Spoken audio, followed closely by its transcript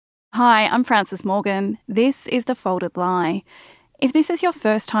Hi, I'm Frances Morgan. This is The Folded Lie. If this is your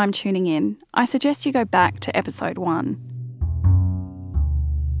first time tuning in, I suggest you go back to episode 1.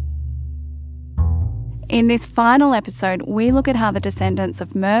 In this final episode, we look at how the descendants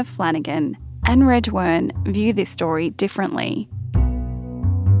of Merv Flanagan and Reg Wearne view this story differently.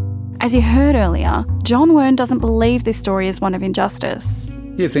 As you heard earlier, John Wearne doesn't believe this story is one of injustice.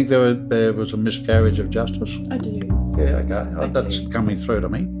 You think there was a miscarriage of justice? I do. Yeah, okay. That's coming through to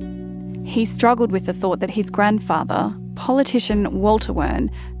me. He struggled with the thought that his grandfather, politician Walter Wearne,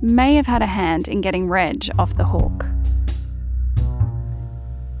 may have had a hand in getting Reg off the hook.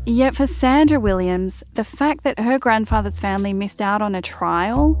 Yet for Sandra Williams, the fact that her grandfather's family missed out on a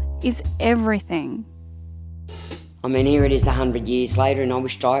trial is everything. I mean, here it is 100 years later, and I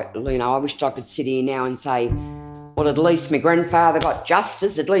wished I could sit here now and say, well, at least my grandfather got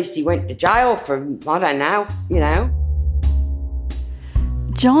justice. At least he went to jail for, I don't know,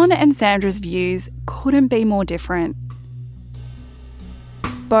 John and Sandra's views couldn't be more different.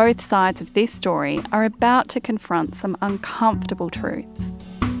 Both sides of this story are about to confront some uncomfortable truths.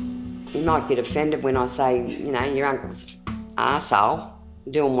 You might get offended when I say, your uncle's arsehole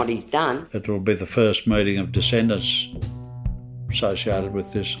doing what he's done. It will be the first meeting of descendants associated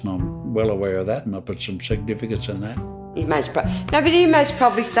with this, and I'm well aware of that, and I put some significance in that. He most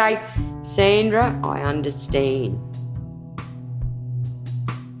probably say, Sandra, I understand.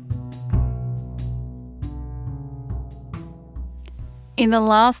 In the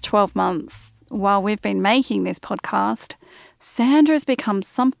last 12 months, while we've been making this podcast, Sandra's become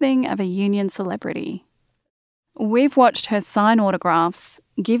something of a union celebrity. We've watched her sign autographs,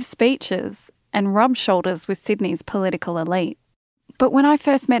 give speeches, and rub shoulders with Sydney's political elite. But when I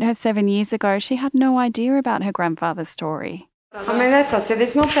first met her 7 years ago, she had no idea about her grandfather's story. I said,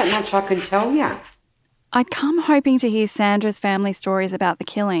 there's not that much I can tell you. I'd come hoping to hear Sandra's family stories about the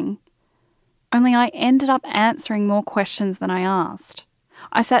killing. Only I ended up answering more questions than I asked.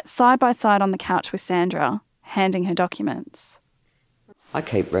 I sat side by side on the couch with Sandra, handing her documents. I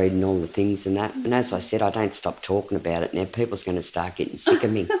keep reading all the things and that, and as I said, I don't stop talking about it now. People's going to start getting sick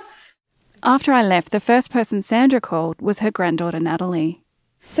of me. After I left, the first person Sandra called was her granddaughter, Natalie.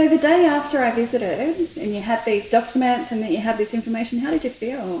 So the day after I visited, and you had these documents and that you had this information, how did you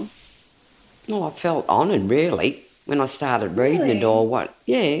feel? Well, I felt honoured, really, when I started reading it all.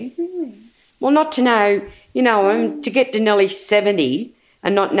 Yeah. Really? Well, not to know, to get to nearly 70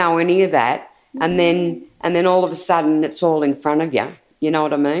 and not know any of that, and then all of a sudden it's all in front of you. You know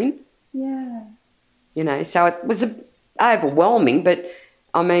what I mean? Yeah. So it was overwhelming, but,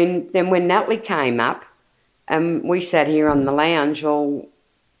 then when Natalie came up and we sat here on the lounge,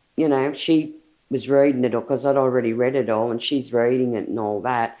 she was reading it all because I'd already read it all, and she's reading it and all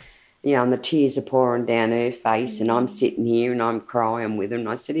that, and the tears are pouring down her face, and I'm sitting here and I'm crying with her, and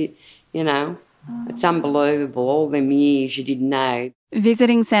I said, it's unbelievable, all them years you didn't know.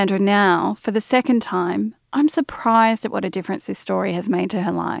 Visiting Sandra now for the second time, I'm surprised at what a difference this story has made to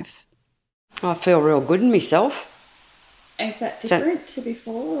her life. I feel real good in myself. Is that different to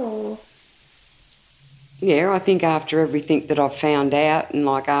before, or...? Yeah, I think after everything that I've found out, and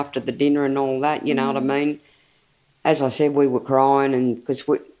after the dinner and all that, you know what I mean? As I said, we were crying, and because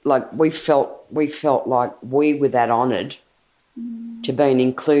we felt like we were that honoured to being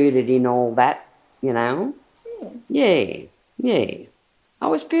included in all that, Yeah. It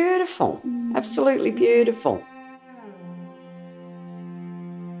was beautiful, absolutely beautiful.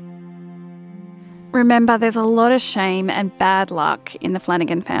 Remember, there's a lot of shame and bad luck in the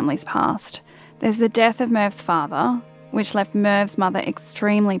Flanagan family's past. There's the death of Merv's father, which left Merv's mother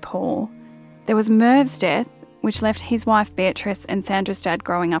extremely poor. There was Merv's death, which left his wife Beatrice and Sandra's dad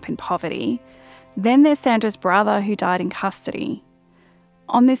growing up in poverty. Then there's Sandra's brother, who died in custody.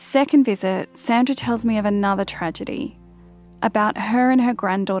 On this second visit, Sandra tells me of another tragedy, about her and her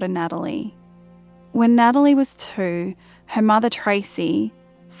granddaughter Natalie. When Natalie was 2, her mother Tracy,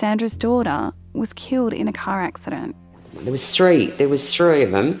 Sandra's daughter, was killed in a car accident. There was three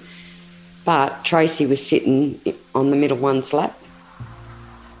of them, but Tracy was sitting on the middle one's lap.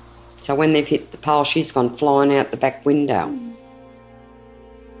 So when they've hit the pole, she's gone flying out the back window.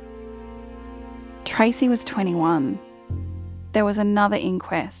 Tracy was 21. There was another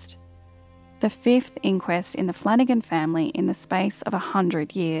inquest. The 5th inquest in the Flanagan family in the space of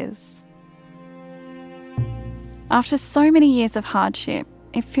 100 years. After so many years of hardship,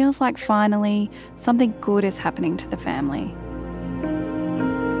 it feels like finally something good is happening to the family.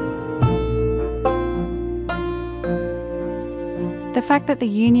 The fact that the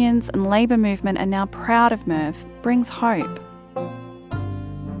unions and labour movement are now proud of Merv brings hope.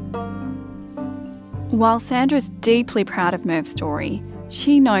 While Sandra's deeply proud of Merv's story,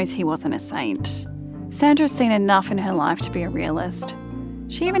 She knows he wasn't a saint. Sandra's seen enough in her life to be a realist.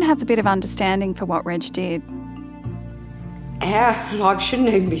 She even has a bit of understanding for what Reg did. I shouldn't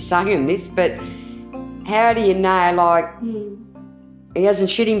even be saying this, but how do you know, he hasn't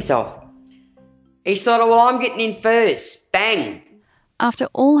shit himself? He thought, well, I'm getting in first. Bang. After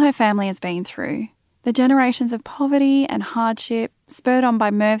all her family has been through, the generations of poverty and hardship spurred on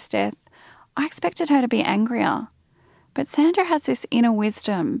by Merv's death, I expected her to be angrier. But Sandra has this inner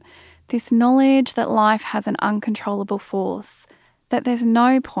wisdom, this knowledge that life has an uncontrollable force, that there's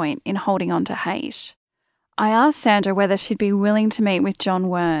no point in holding on to hate. I asked Sandra whether she'd be willing to meet with John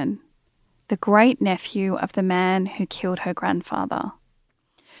Wern, the great-nephew of the man who killed her grandfather.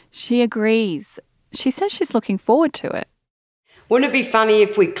 She agrees. She says she's looking forward to it. Wouldn't it be funny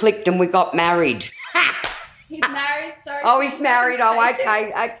if we clicked and we got married? He's married, sorry. Oh, he's married. Oh,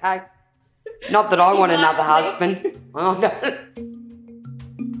 okay. Not that I want another husband. Oh, no.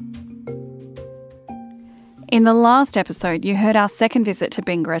 In the last episode, you heard our second visit to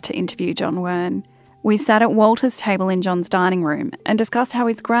Bingara to interview John Wern. We sat at Walter's table in John's dining room and discussed how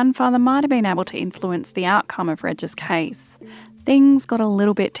his grandfather might have been able to influence the outcome of Reg's case. Things got a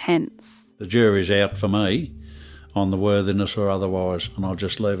little bit tense. The jury's out for me on the worthiness or otherwise, and I'll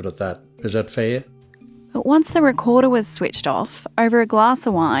just leave it at that. Is that fair? But once the recorder was switched off, over a glass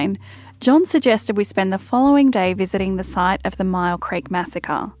of wine, John suggested we spend the following day visiting the site of the Myall Creek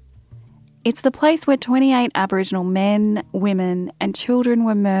Massacre. It's the place where 28 Aboriginal men, women and children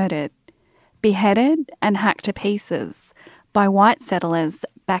were murdered, beheaded and hacked to pieces by white settlers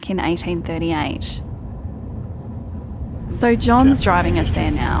back in 1838. So John's driving us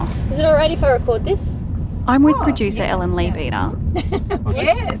there now. Is it alright if I record this? I'm with producer Ellen Leabeater.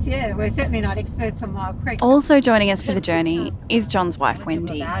 Yes, we're certainly not experts on Myall Creek. Also joining us for the journey is John's wife,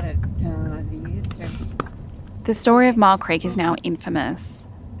 Wendy. The story of Myall Creek is now infamous,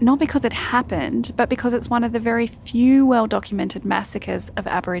 not because it happened, but because it's one of the very few well-documented massacres of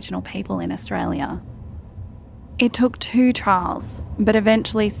Aboriginal people in Australia. It took 2 trials, but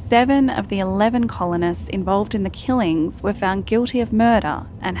eventually 7 of the 11 colonists involved in the killings were found guilty of murder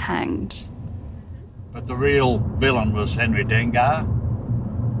and hanged. But the real villain was Henry Dengar,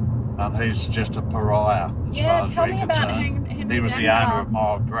 and he's just a pariah as far as we're concerned. He was the owner of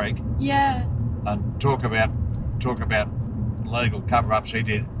Myall Creek. Yeah. And talk about legal cover-ups. He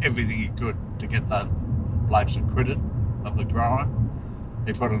did everything he could to get the blokes acquitted of the crime.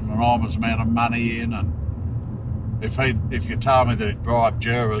 He put an enormous amount of money in, and if you told me that he'd bribed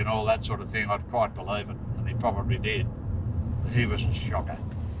jurors and all that sort of thing, I'd quite believe it, and he probably did. He was a shocker.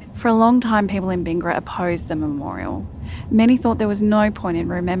 For a long time, people in Bingara opposed the memorial. Many thought there was no point in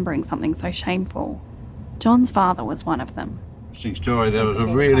remembering something so shameful. John's father was one of them. Interesting story. There was a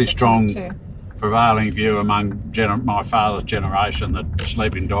really strong prevailing view among my father's generation that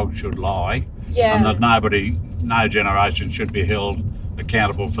sleeping dogs should lie, and that no generation should be held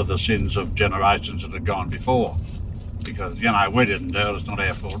accountable for the sins of generations that had gone before. Because, we didn't do it, it's not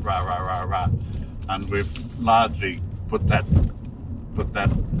our fault, rah, rah, rah, rah. And we've largely put that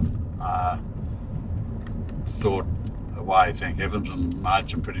thought away, thank heavens, and made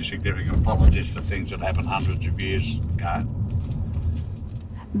some pretty significant apologies for things that happened hundreds of years ago.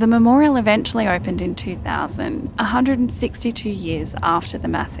 The memorial eventually opened in 2000, 162 years after the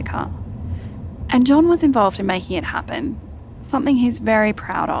massacre. And John was involved in making it happen, something he's very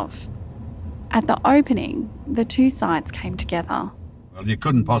proud of. At the opening, the 2 sides came together. Well, you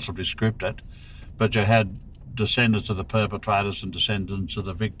couldn't possibly script it, but you had descendants of the perpetrators and descendants of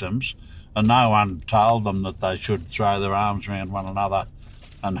the victims, and no one told them that they should throw their arms around one another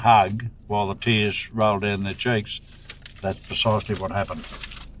and hug while the tears rolled down their cheeks. That's precisely what happened.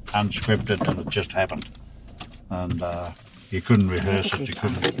 Unscripted, and it just happened. And you couldn't rehearse it, you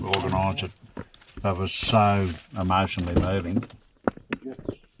couldn't organise it. It was so emotionally moving.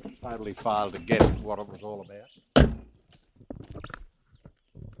 Totally failed to get what it was all about.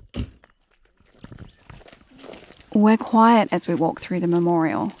 We're quiet as we walk through the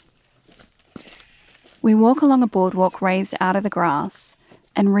memorial. We walk along a boardwalk raised out of the grass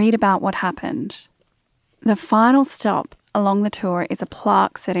and read about what happened. The final stop along the tour is a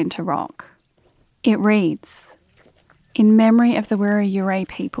plaque set into rock. It reads, "In memory of the Wurundjeri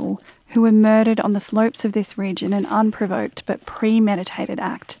people who were murdered on the slopes of this ridge in an unprovoked but premeditated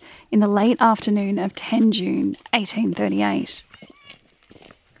act in the late afternoon of 10 June 1838.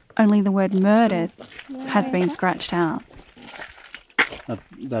 Only the word murdered has been scratched out.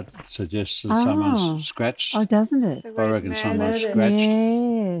 That suggests that someone's scratched. Oh, doesn't it? I reckon someone's scratched.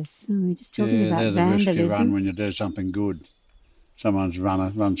 Yes. We're just talking about they're the vandalism. risk you run when you do something good. Someone's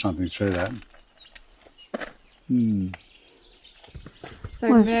run something through that. So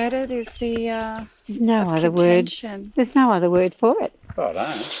Well, murdered is the There's no of other word. contention. There's no other word for it. I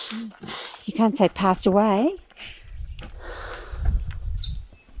don't. You can't say passed away.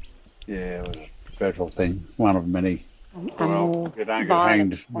 Yeah, it was a dreadful thing. One of many. A more You don't get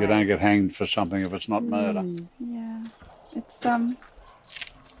violent hanged. way. You don't get hanged for something if it's not murder. Yeah, it's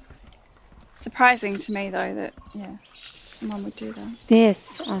surprising to me though that someone would do that.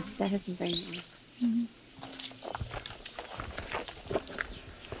 Yes, that hasn't been one.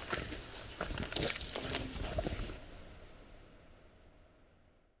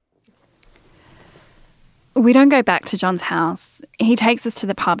 We don't go back to John's house. He takes us to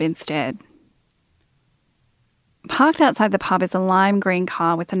the pub instead. Parked outside the pub is a lime green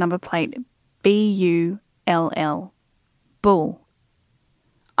car with the number plate BULL. Bull.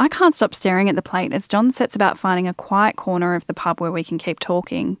 I can't stop staring at the plate as John sets about finding a quiet corner of the pub where we can keep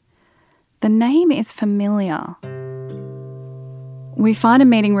talking. The name is familiar. We find a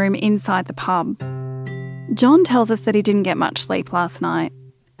meeting room inside the pub. John tells us that he didn't get much sleep last night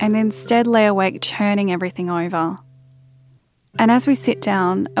and instead lay awake churning everything over. And as we sit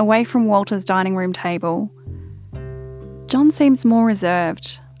down, away from Walter's dining room table, John seems more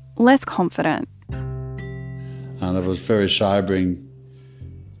reserved, less confident. And it was very sobering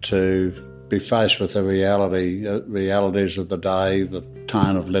to be faced with the realities of the day, the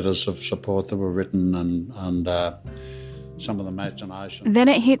tone of letters of support that were written and some of the imagination. Then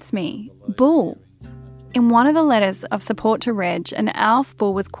it hits me. Bull. In one of the letters of support to Reg, an Alf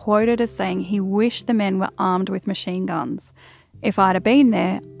Bull was quoted as saying he wished the men were armed with machine guns. If I'd have been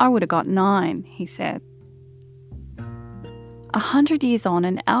there, I would have got 9, he said. 100 years on,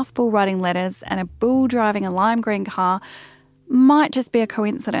 an Alf Bull writing letters and a bull driving a lime green car might just be a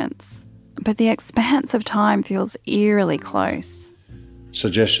coincidence, but the expanse of time feels eerily close.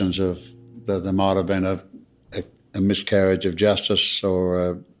 Suggestions of that there might have been a miscarriage of justice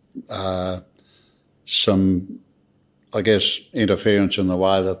or some, I guess, interference in the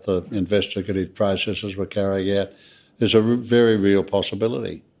way that the investigative processes were carried out is a very real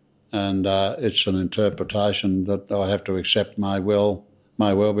possibility. And it's an interpretation that I have to accept may well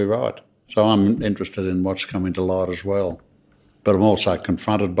be right. So I'm interested in what's coming to light as well. But I'm also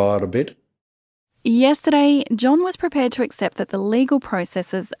confronted by it a bit. Yesterday, John was prepared to accept that the legal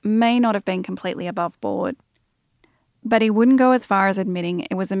processes may not have been completely above board. But he wouldn't go as far as admitting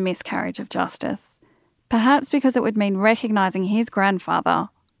it was a miscarriage of justice. Perhaps because it would mean recognising his grandfather,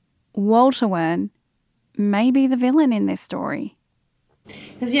 Walter Wern, may be the villain in this story.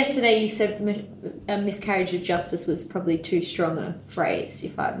 Because yesterday you said a miscarriage of justice was probably too strong a phrase,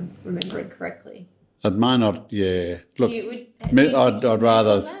 if I'm remembering correctly. It may not, yeah. Look, I'd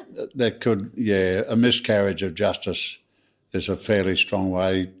rather a miscarriage of justice is a fairly strong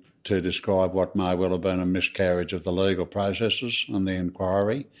way to describe what may well have been a miscarriage of the legal processes and the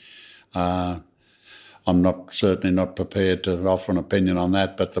inquiry. I'm certainly not prepared to offer an opinion on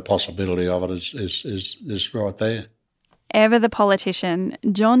that, but the possibility of it is right there. Ever the politician,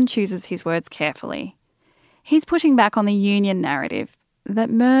 John chooses his words carefully. He's pushing back on the union narrative that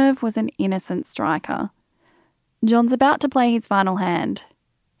Merv was an innocent striker. John's about to play his final hand.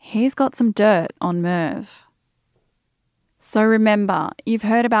 He's got some dirt on Merv. So remember, you've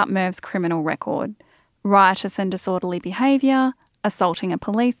heard about Merv's criminal record: riotous and disorderly behaviour, assaulting a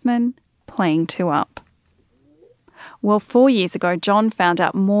policeman, playing 2 up. Well, 4 years ago, John found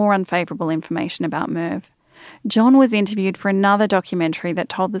out more unfavourable information about Merv. John was interviewed for another documentary that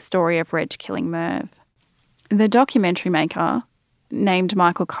told the story of Reg killing Merv. The documentary maker, named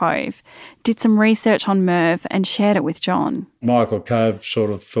Michael Cove, did some research on Merv and shared it with John. Michael Cove sort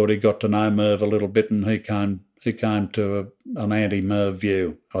of thought he got to know Merv a little bit, and he came to an anti-Merv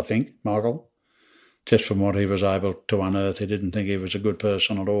view, I think, Michael. Just from what he was able to unearth, he didn't think he was a good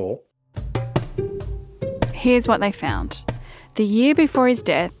person at all. Here's what they found. The year before his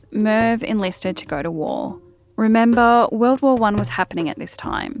death, Merv enlisted to go to war. Remember, World War I was happening at this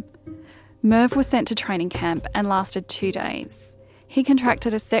time. Merv was sent to training camp and lasted 2 days. He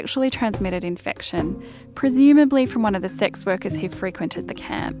contracted a sexually transmitted infection, presumably from one of the sex workers who frequented the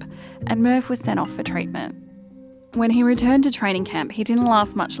camp, and Merv was sent off for treatment. When he returned to training camp, he didn't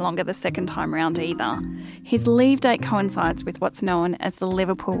last much longer the second time round either. His leave date coincides with what's known as the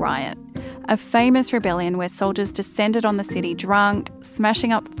Liverpool Riot, a famous rebellion where soldiers descended on the city drunk,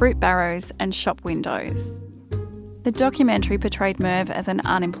 smashing up fruit barrows and shop windows. The documentary portrayed Merv as an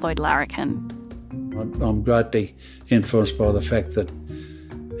unemployed larrikin. I'm greatly influenced by the fact that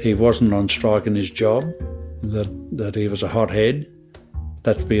he wasn't on strike in his job, that he was a hothead.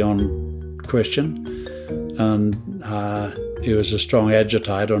 That's beyond question. and he was a strong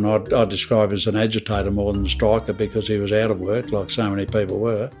agitator, and I'd describe him as an agitator more than a striker because he was out of work like so many people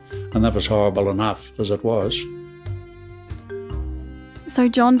were, and that was horrible enough as it was. So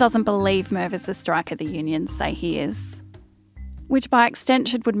John doesn't believe Merv is the striker the unions say he is, which by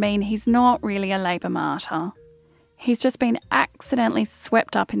extension would mean he's not really a Labor martyr. He's just been accidentally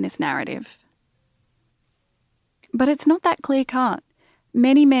swept up in this narrative. But it's not that clear-cut.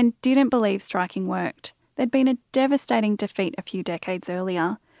 Many men didn't believe striking worked. There'd been a devastating defeat a few decades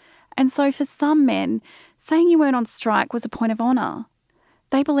earlier. And so for some men, saying you weren't on strike was a point of honour.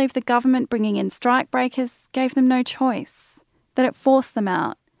 They believed the government bringing in strike breakers gave them no choice, that it forced them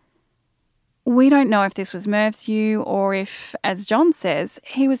out. We don't know if this was Merv's view or if, as John says,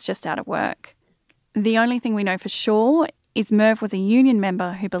 he was just out of work. The only thing we know for sure is Merv was a union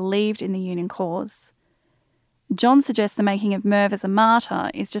member who believed in the union cause. John suggests the making of Merv as a martyr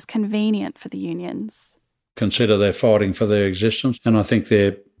is just convenient for the unions. Consider they're fighting for their existence, and I think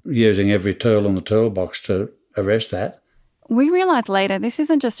they're using every tool in the toolbox to arrest that. We realise later this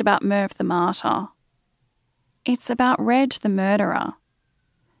isn't just about Merv the martyr. It's about Reg the murderer.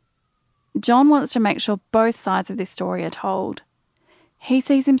 John wants to make sure both sides of this story are told. He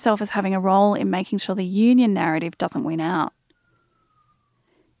sees himself as having a role in making sure the union narrative doesn't win out.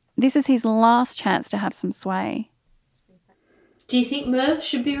 This is his last chance to have some sway. Do you think Merv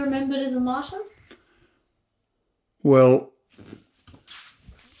should be remembered as a martyr? Well,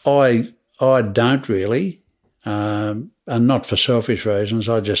 I don't really, and not for selfish reasons.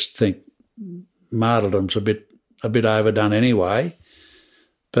 I just think martyrdom's a bit overdone anyway.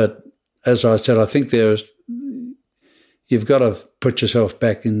 But as I said, I think you've got to put yourself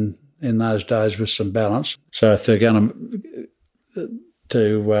back in those days with some balance. So if they're going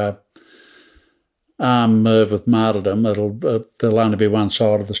to arm Merv with martyrdom, there'll only be one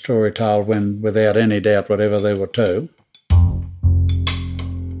side of the story told when, without any doubt, whatever there were two.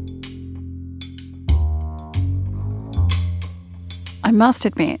 I must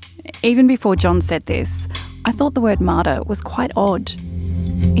admit, even before John said this, I thought the word martyr was quite odd.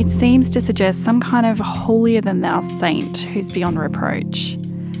 It seems to suggest some kind of holier-than-thou saint who's beyond reproach.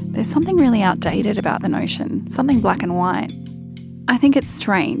 There's something really outdated about the notion, something black and white. I think it's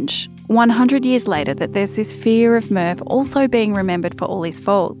strange, 100 years later, that there's this fear of Merv also being remembered for all his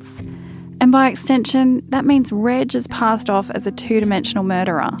faults. And by extension, that means Reg is passed off as a two-dimensional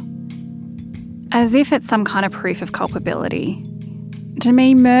murderer. As if it's some kind of proof of culpability. To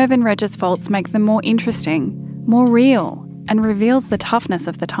me, Merv and Reg's faults make them more interesting, more real, and reveals the toughness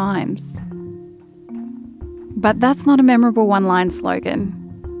of the times. But that's not a memorable one-line slogan.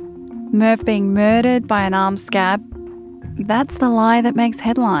 Merv being murdered by an armed scab, that's the lie that makes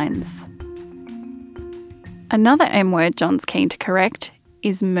headlines. Another M word John's keen to correct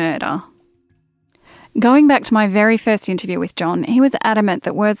is murder. Going back to my very first interview with John, he was adamant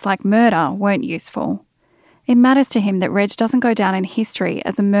that words like murder weren't useful. It matters to him that Reg doesn't go down in history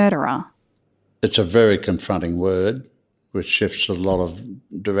as a murderer. It's a very confronting word, which shifts a lot of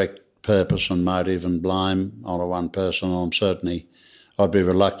direct purpose and motive and blame onto one person. I'd be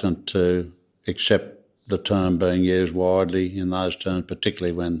reluctant to accept the term being used widely in those terms,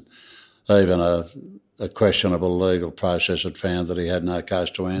 particularly when even a questionable legal process had found that he had no case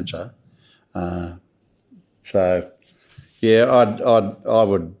to answer. I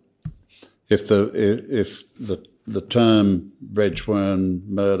would, if the term Reg Wearne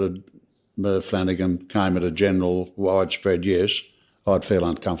murdered Merv Flanagan came at a general widespread use, I'd feel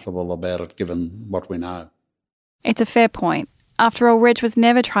uncomfortable about it given what we know. It's a fair point. After all, Reg was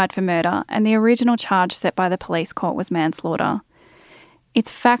never tried for murder, and the original charge set by the police court was manslaughter.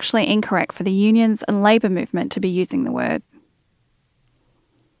 It's factually incorrect for the unions and Labor movement to be using the word.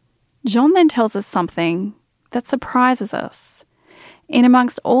 John then tells us something that surprises us. In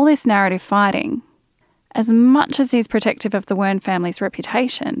amongst all this narrative fighting, as much as he's protective of the Wearne family's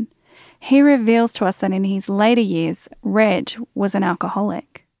reputation, he reveals to us that in his later years, Reg was an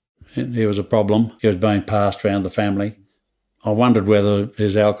alcoholic. He was a problem. He was being passed around the family. I wondered whether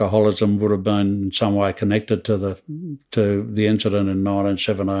his alcoholism would have been in some way connected to the incident in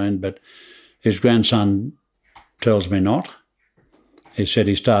 1917, but his grandson tells me not. He said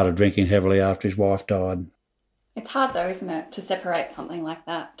he started drinking heavily after his wife died. It's hard though, isn't it, to separate something like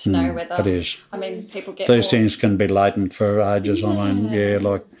that, to know whether... It is. I mean, people get... These things can be latent for ages. Yeah.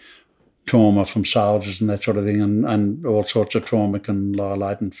 Like trauma from soldiers and that sort of thing, and all sorts of trauma can lie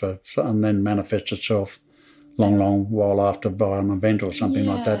latent and then manifest itself long while after by an event or something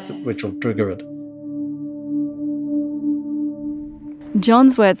like that, which will trigger it.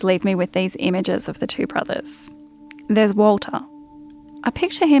 John's words leave me with these images of the two brothers. There's Walter, I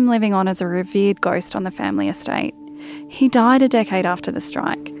picture him living on as a revered ghost on the family estate. He died a decade after the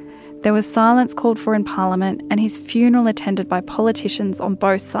strike. There was silence called for in Parliament and his funeral attended by politicians on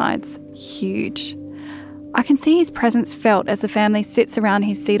both sides. Huge. I can see his presence felt as the family sits around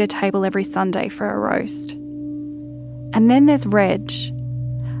his cedar table every Sunday for a roast. And then there's Reg,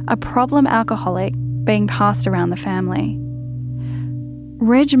 a problem alcoholic being passed around the family.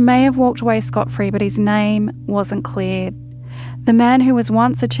 Reg may have walked away scot-free, but his name wasn't cleared. The man who was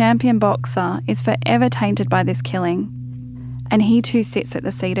once a champion boxer is forever tainted by this killing. And he too sits at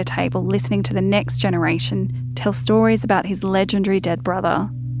the cedar table listening to the next generation tell stories about his legendary dead brother.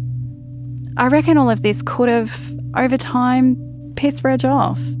 I reckon all of this could have, over time, pissed Reg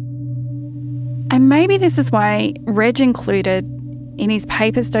off. And maybe this is why Reg included in his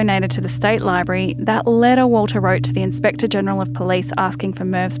papers donated to the State Library that letter Walter wrote to the Inspector General of Police asking for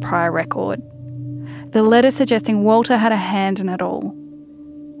Merv's prior record. The letter suggesting Walter had a hand in it all.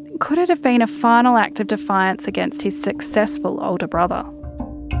 Could it have been a final act of defiance against his successful older brother?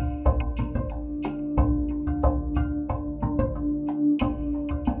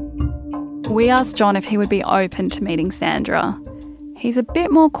 We asked John if he would be open to meeting Sandra. He's a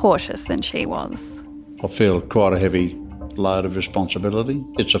bit more cautious than she was. I feel quite a heavy load of responsibility.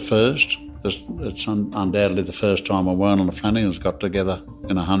 It's a first. It's undoubtedly the first time a Werner and the Flanagans got together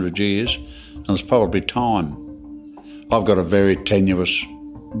in 100 years, and it's probably time. I've got a very tenuous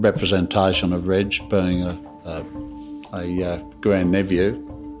representation of Reg being a grandnephew,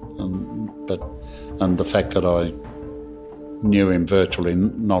 and the fact that I knew him virtually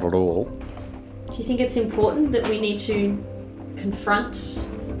not at all. Do you think it's important that we need to confront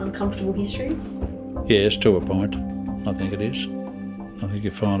uncomfortable histories? Yes, to a point. I think it is. I think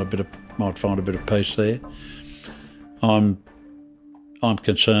you might find a bit of peace there. I'm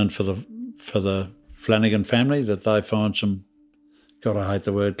concerned for the Flanagan family that they find some. God, I hate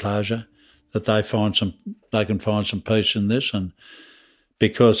the word closure. That they can find some peace in this, and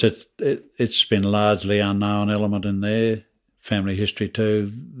because it's been largely unknown element in their family history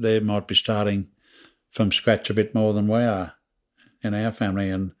too. They might be starting from scratch a bit more than we are in our family,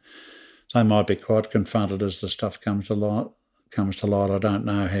 and they might be quite confronted as the stuff comes to light. I don't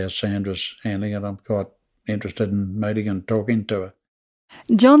know how Sandra's handling it. I'm quite interested in meeting and talking to her.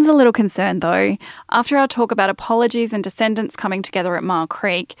 John's a little concerned though. After our talk about apologies and descendants coming together at Mile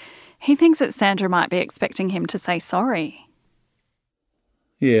Creek, he thinks that Sandra might be expecting him to say sorry.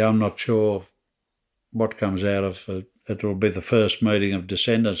 Yeah, I'm not sure what comes out of it. It will be the first meeting of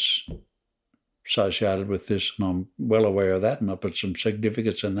descendants associated with this, and I'm well aware of that, and I put some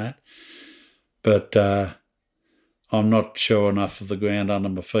significance in that. But I'm not sure enough of the ground under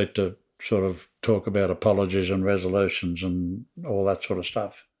my feet to sort of talk about apologies and resolutions and all that sort of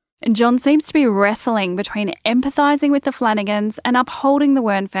stuff. John seems to be wrestling between empathising with the Flanagans and upholding the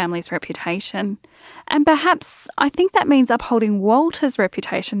Wern family's reputation. And perhaps I think that means upholding Walter's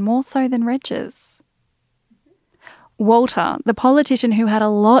reputation more so than Reg's. Walter, the politician who had a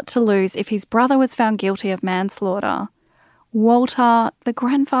lot to lose if his brother was found guilty of manslaughter. Walter, the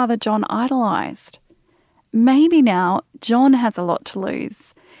grandfather John idolised. Maybe now John has a lot to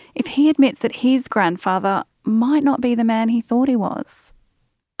lose if he admits that his grandfather might not be the man he thought he was.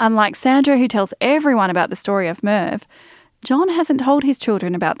 Unlike Sandra, who tells everyone about the story of Merv, John hasn't told his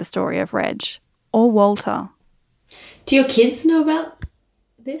children about the story of Reg or Walter. Do your kids know about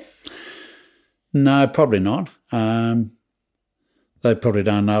this? No, probably not. They probably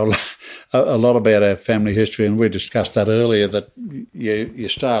don't know a lot about our family history, and we discussed that earlier, that you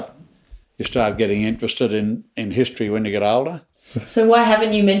start getting interested in history when you get older. So why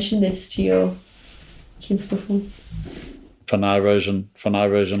haven't you mentioned this to your kids before? For no reason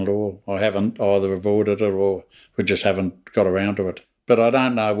at all. I haven't either avoided it or we just haven't got around to it. But I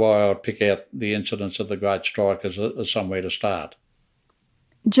don't know why I'd pick out the incidents of the Great Strike as somewhere to start.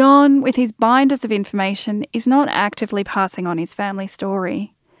 John, with his binders of information, is not actively passing on his family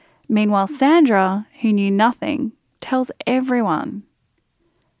story. Meanwhile, Sandra, who knew nothing, tells everyone.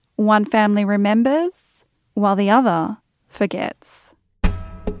 One family remembers, while the other forgets.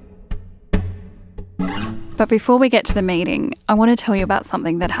 But before we get to the meeting, I want to tell you about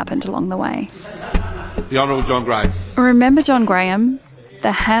something that happened along the way. The Honourable John Graham. Remember John Graham,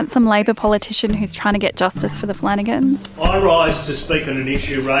 the handsome Labor politician who's trying to get justice for the Flanagans? I rise to speak on an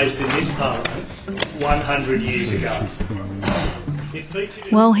issue raised in this Parliament 100 years ago.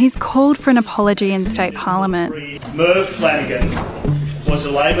 Well, he's called for an apology in State Parliament. Merv Flanagan was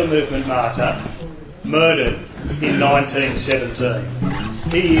a Labor movement martyr, murdered in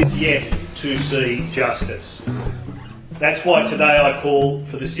 1917. He is yet to see justice. That's why today I call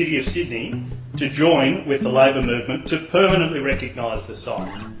for the City of Sydney to join with the Labor movement to permanently recognise the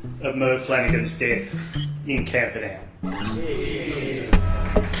site of Merv Flanagan's death in Camperdown.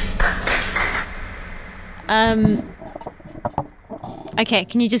 Okay,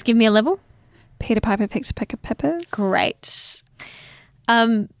 can you just give me a level? Peter Piper picked a peck of peppers. Great.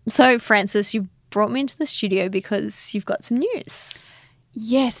 So, Frances, you brought me into the studio because you've got some news.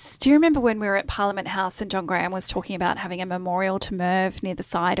 Yes. Do you remember when we were at Parliament House and John Graham was talking about having a memorial to Merv near the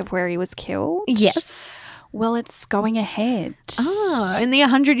site of where he was killed? Yes. Well, it's going ahead. Oh, only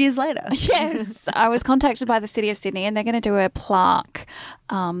 100 years later. Yes. I was contacted by the City of Sydney and they're going to do a plaque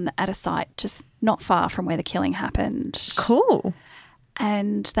at a site just not far from where the killing happened. Cool.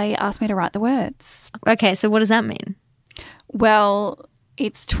 And they asked me to write the words. Okay, so what does that mean? Well,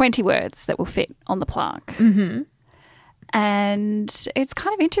 it's 20 words that will fit on the plaque. Mm-hmm. And it's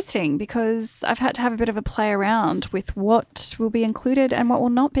kind of interesting because I've had to have a bit of a play around with what will be included and what will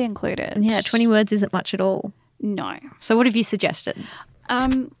not be included. Yeah, 20 words isn't much at all. No. So what have you suggested?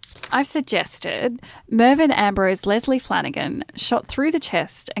 I've suggested Merv and Ambrose Leslie Flanagan shot through the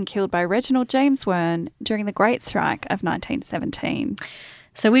chest and killed by Reginald James Wern during the Great Strike of 1917.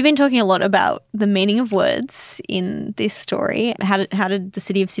 So we've been talking a lot about the meaning of words in this story. How did the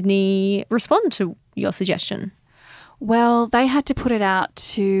City of Sydney respond to your suggestion? Well, they had to put it out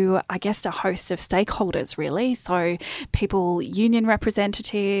to, I guess, a host of stakeholders, really. So people, union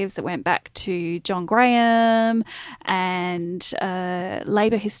representatives that went back to John Graham and a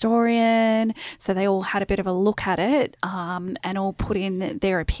Labor historian. So they all had a bit of a look at it and all put in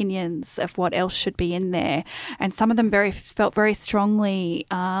their opinions of what else should be in there. And some of them felt very strongly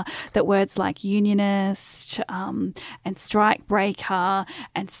that words like unionist and strike breaker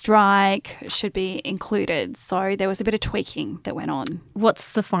and strike should be included. So there was a bit of tweaking that went on.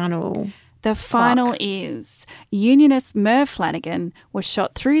 What's the final? The final is unionist Merv Flanagan was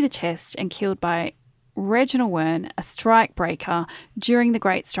shot through the chest and killed by Reginald Wern, a strike breaker, during the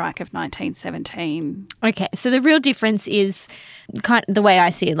Great Strike of 1917. Okay, so the real difference is kind of the way I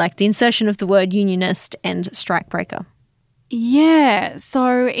see it, like the insertion of the word unionist and strike breaker. Yeah,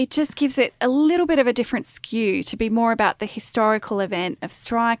 so it just gives it a little bit of a different skew to be more about the historical event of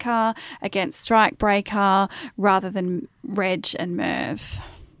striker against strike breaker rather than Reg and Merv.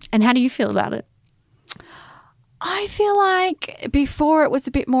 And how do you feel about it? I feel like before it was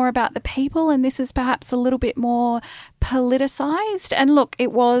a bit more about the people and this is perhaps a little bit more politicised. And look,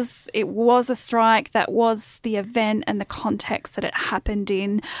 it was a strike, that was the event and the context that it happened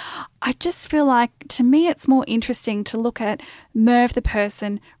in. I just feel like, to me, it's more interesting to look at Merv the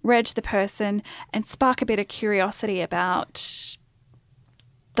person, Reg the person, and spark a bit of curiosity about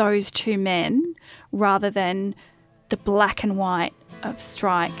those two men rather than the black and white of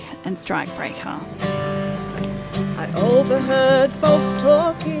strike and strike breaker. I overheard folks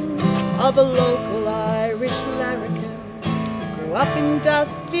talking of a local Irish larrikin. Grew up in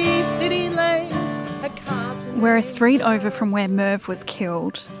dusty city lanes. We're a street over from where Merv was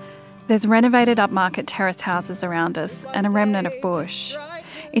killed. There's renovated upmarket terrace houses around us and a remnant of bush.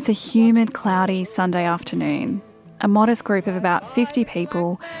 It's a humid, cloudy Sunday afternoon. A modest group of about 50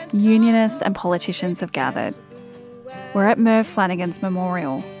 people, unionists and politicians have gathered. We're at Merv Flanagan's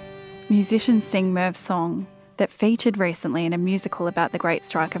memorial. Musicians sing Merv's song that featured recently in a musical about the Great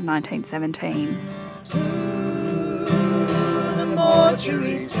Strike of 1917. To the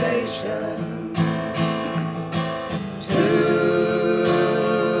mortuary station.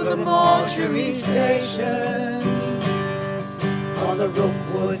 To the mortuary station. On the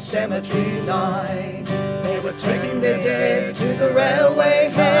Rookwood Cemetery line, they were taking their dead to the railway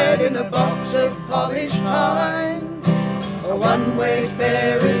head in a box of polished pine. A one-way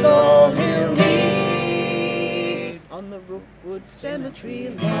fare is all he'll need on the Rookwood Cemetery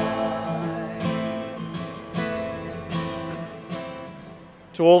line.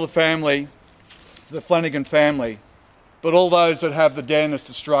 To all the family, the Flanagan family, but all those that have the dareness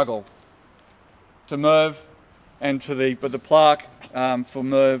to struggle, to Merv and to the plaque for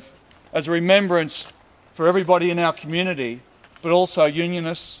Merv, as a remembrance for everybody in our community, but also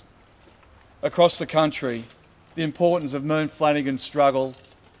unionists across the country, the importance of Merv Flanagan's struggle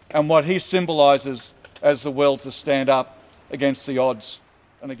and what he symbolises as the will to stand up against the odds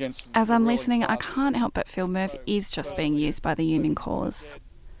and against... As I'm listening, I can't help but feel Merv is just being used by the union cause.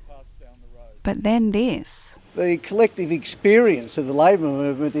 But then this. The collective experience of the labour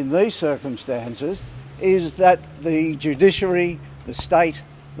movement in these circumstances is that the judiciary, the state,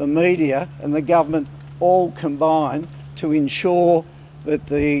 the media and the government all combine to ensure that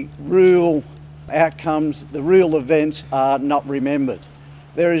the real outcomes, the real events are not remembered.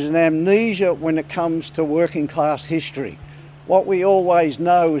 there is an amnesia when it comes to working class history. What we always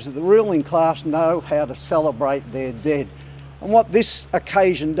know is that the ruling class know how to celebrate their dead. And what this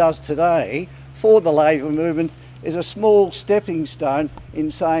occasion does today for the Labor movement is a small stepping stone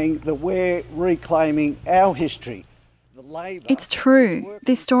in saying that we're reclaiming our history. It's true.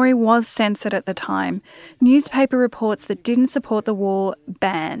 This story was censored at the time. Newspaper reports that didn't support the war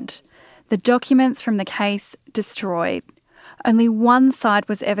banned. The documents from the case destroyed. Only one side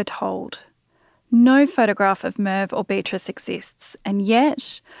was ever told. No photograph of Merv or Beatrice exists, and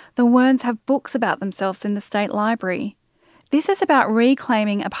yet the Wurns have books about themselves in the State Library. This is about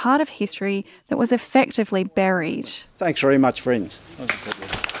reclaiming a part of history that was effectively buried. Thanks very much, friends.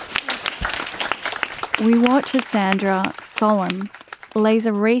 We watch as Sandra, solemn, lays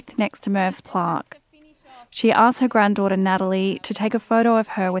a wreath next to Merv's plaque. She asks her granddaughter Natalie to take a photo of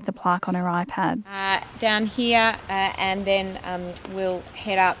her with the plaque on her iPad. Down here, and then we'll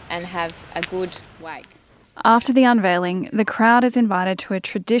head up and have a good wake. After the unveiling, the crowd is invited to a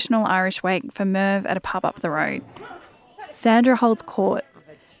traditional Irish wake for Merv at a pub up the road. Sandra holds court,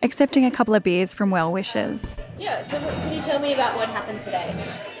 accepting a couple of beers from well-wishers. Yeah, so can you tell me about what happened today?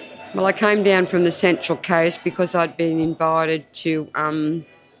 Well, I came down from the Central Coast because I'd been invited to an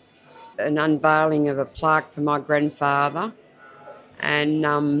unveiling of a plaque for my grandfather, and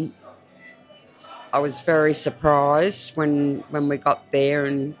I was very surprised when we got there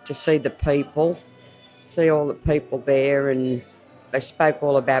and to see the people, see all the people there, and they spoke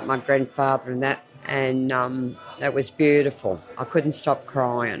all about my grandfather and that, and that was beautiful. I couldn't stop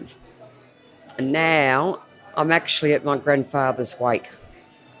crying. And now I'm actually at my grandfather's wake.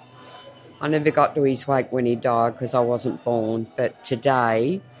 I never got to his wake when he died because I wasn't born, but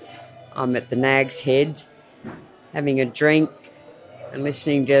today I'm at the Nag's Head having a drink and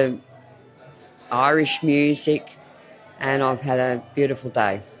listening to Irish music, and I've had a beautiful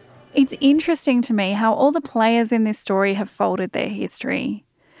day. It's interesting to me how all the players in this story have folded their history.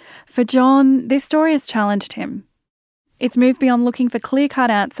 For John, this story has challenged him. It's moved beyond looking for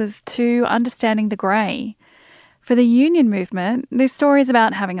clear-cut answers to understanding the grey. For the union movement, this story is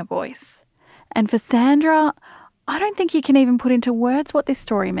about having a voice. And for Sandra, I don't think you can even put into words what this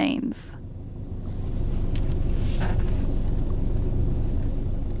story means.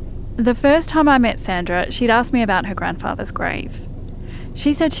 The first time I met Sandra, she'd asked me about her grandfather's grave.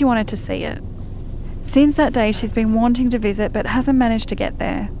 She said she wanted to see it. Since that day, she's been wanting to visit but hasn't managed to get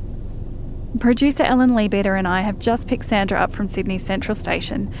there. Producer Ellen Leabeater and I have just picked Sandra up from Sydney's Central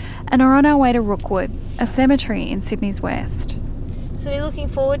Station and are on our way to Rookwood, a cemetery in Sydney's west. So you're looking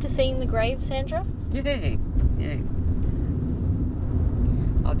forward to seeing the grave, Sandra? Yeah.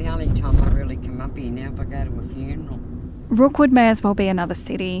 Oh, the only time I really come up here now if I go to a funeral. Rookwood may as well be another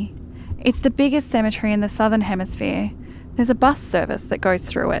city. It's the biggest cemetery in the Southern Hemisphere. There's a bus service that goes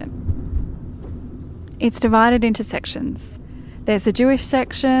through it. It's divided into sections. There's the Jewish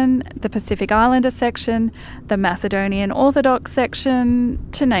section, the Pacific Islander section, the Macedonian Orthodox section,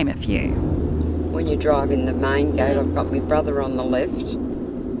 to name a few. When you drive in the main gate, I've got my brother on the left.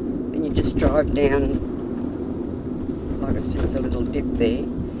 Then you just drive down, like it's just a little dip there.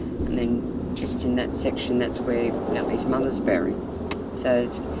 And then just in that section, that's where Natalie's mother's buried.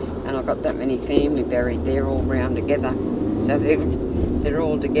 And I've got that many family buried there all round together. So they're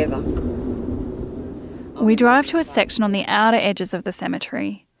all together. We drive to a section on the outer edges of the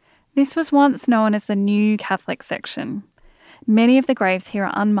cemetery. This was once known as the New Catholic section. Many of the graves here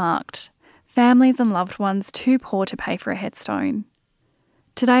are unmarked, families and loved ones too poor to pay for a headstone.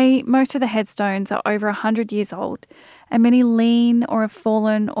 Today, most of the headstones are over 100 years old, and many lean or have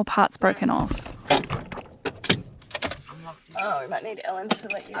fallen or parts broken off. Oh, we might need Ellen to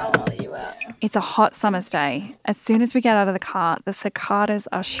let you out. It's a hot summer's day. As soon as we get out of the car, the cicadas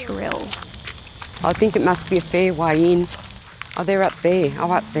are shrill. I think it must be a fair way in. Oh, they're up there.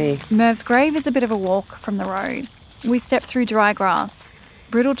 Oh, up there. Merv's grave is a bit of a walk from the road. We step through dry grass,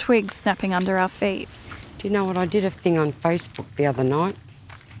 brittle twigs snapping under our feet. Do you know what? I did a thing on Facebook the other night.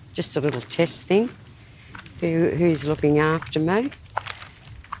 Just a little test thing. Who's looking after me?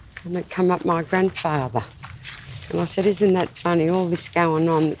 And it come up my grandfather. And I said, isn't that funny, all this going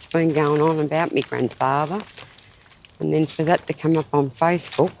on that's been going on about me grandfather? And then for that to come up on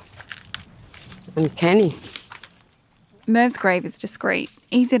Facebook, uncanny. Merv's grave is discreet,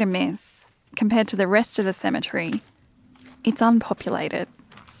 easy to miss. Compared to the rest of the cemetery, it's unpopulated.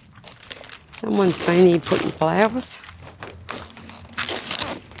 Someone's been here putting flowers.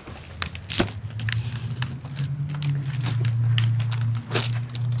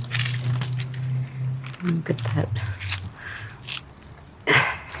 Look at that.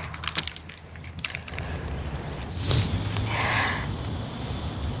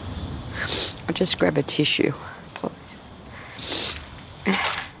 just grab a tissue, please.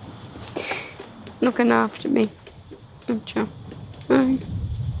 Looking after me. Gotcha.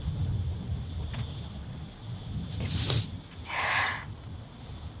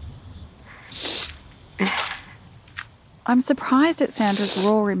 I'm surprised at Sandra's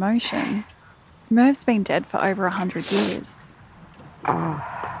raw emotion. Merv's been dead for over 100 years. But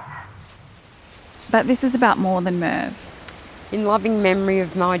this is about more than Merv. In loving memory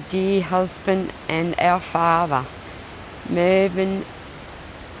of my dear husband and our father, Mervyn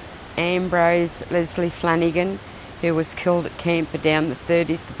Ambrose Leslie Flanagan, who was killed at Camperdown the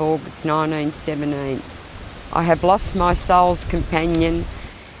 30th of August 1917. I have lost my soul's companion,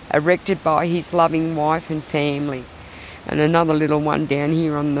 erected by his loving wife and family. And another little one down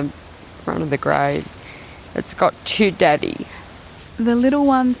here on the front of the grave. It's got to Daddy. The little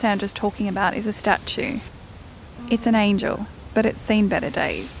one Sandra's talking about is a statue. It's an angel, but it's seen better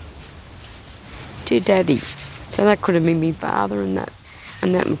days. To Daddy. So that could have been my father, and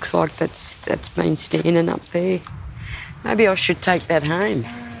that looks like that's been standing up there. Maybe I should take that home,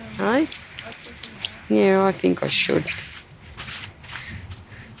 eh? Yeah, I think I should.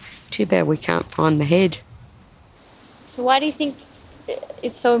 Too bad we can't find the head. So why do you think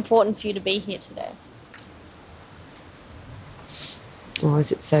it's so important for you to be here today? Why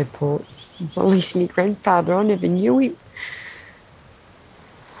is it so important? Well, he's my grandfather. I never knew him.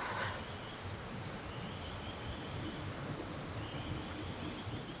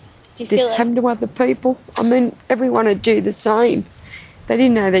 This happened to other people. I mean, everyone would do the same. They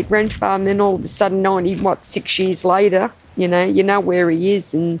didn't know their grandfather, and then all of a sudden, 6 years later, you know where he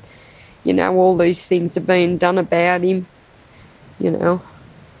is, and you know all these things are being done about him, you know.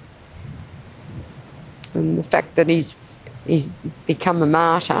 And the fact that he's become a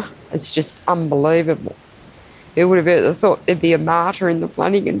martyr is just unbelievable. Who would have ever thought there'd be a martyr in the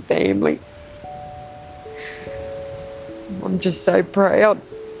Flanagan family? I'm just so proud.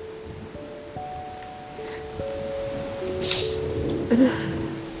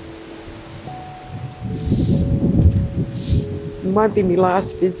 It might be my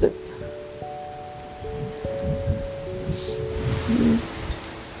last visit.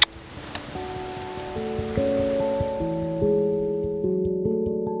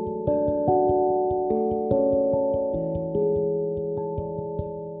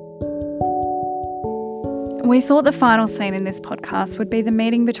 We thought the final scene in this podcast would be the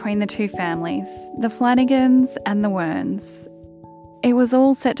meeting between the two families, the Flanagans and the Werns. It was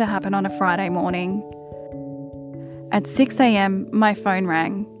all set to happen on a Friday morning. At 6 a.m, my phone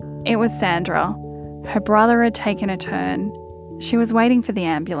rang. It was Sandra. Her brother had taken a turn. She was waiting for the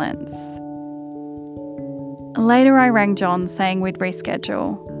ambulance. Later I rang John saying we'd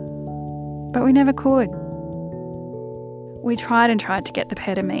reschedule. But we never could. We tried to get the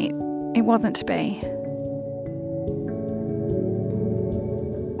pair to meet. It wasn't to be.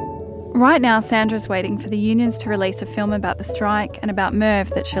 Right now, Sandra's waiting for the unions to release a film about the strike and about Merv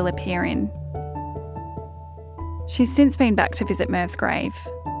that she'll appear in. She's since been back to visit Merv's grave.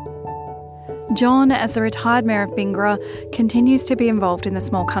 John, as the retired mayor of Bingra, continues to be involved in the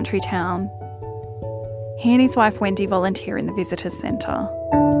small country town. He and his wife Wendy volunteer in the visitors centre.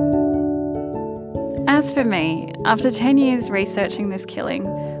 As for me, after 10 years researching this killing,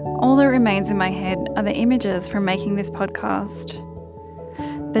 all that remains in my head are the images from making this podcast.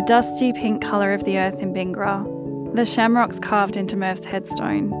 The dusty pink colour of the earth in Bingra, the shamrocks carved into Merv's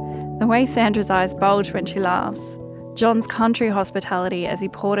headstone, the way Sandra's eyes bulge when she laughs, John's country hospitality as he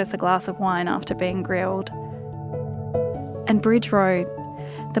poured us a glass of wine after being grilled. And Bridge Road,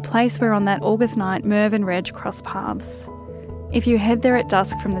 the place where on that August night Merv and Reg cross paths. If you head there at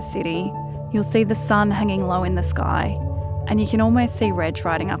dusk from the city, you'll see the sun hanging low in the sky, and you can almost see Reg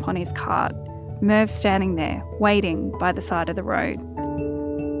riding up on his cart, Merv standing there, waiting by the side of the road.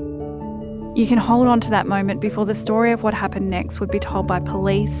 You can hold on to that moment before the story of what happened next would be told by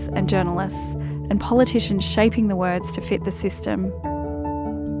police and journalists and politicians shaping the words to fit the system.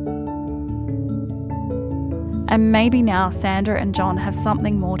 And maybe now Sandra and John have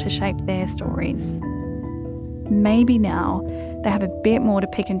something more to shape their stories. Maybe now they have a bit more to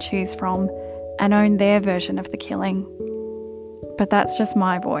pick and choose from and own their version of the killing. But that's just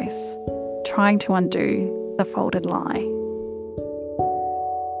my voice, trying to undo the folded lie.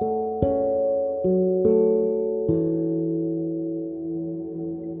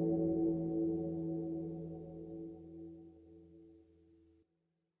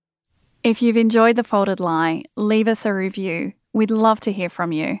 If you've enjoyed The Folded Lie, leave us a review. We'd love to hear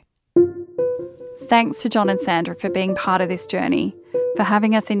from you. Thanks to John and Sandra for being part of this journey, for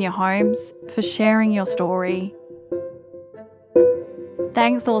having us in your homes, for sharing your story.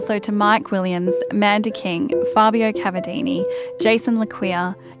 Thanks also to Mike Williams, Mandy King, Fabio Cavadini, Jason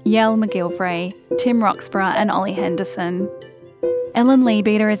Laquia, Yael McGilvray, Tim Roxburgh and Ollie Henderson. Ellen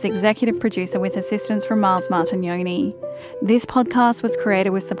Leabeater is executive producer with assistance from Miles Martignoni. This podcast was created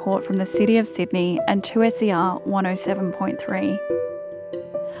with support from the City of Sydney and 2SER 107.3.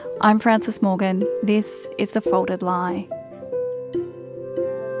 I'm Frances Morgan. This is The Folded Lie.